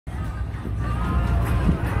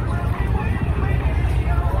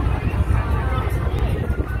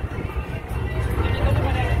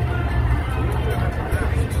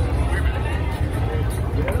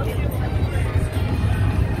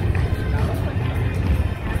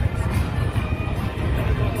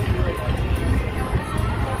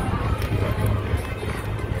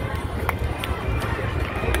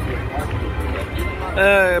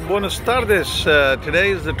buenas tardes.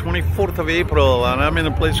 Today is the 24th of April and I'm in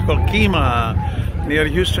a place called Kemah near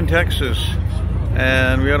Houston, Texas.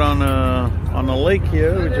 And we are on a lake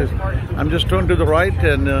here, which is, I'm just turned to the right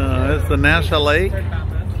and it's the NASA lake.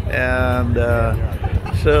 And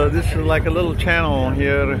so this is like a little channel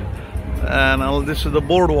here. And this is the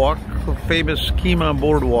boardwalk, famous Kemah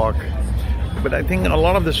Boardwalk. But I think a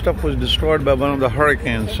lot of the stuff was destroyed by one of the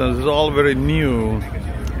hurricanes, so this is all very new.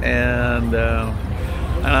 And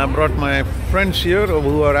I brought my friends here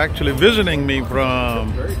who are actually visiting me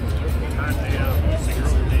from.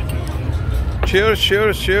 Cheers,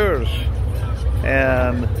 cheers, cheers.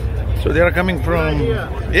 And so they are coming from,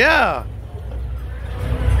 yeah.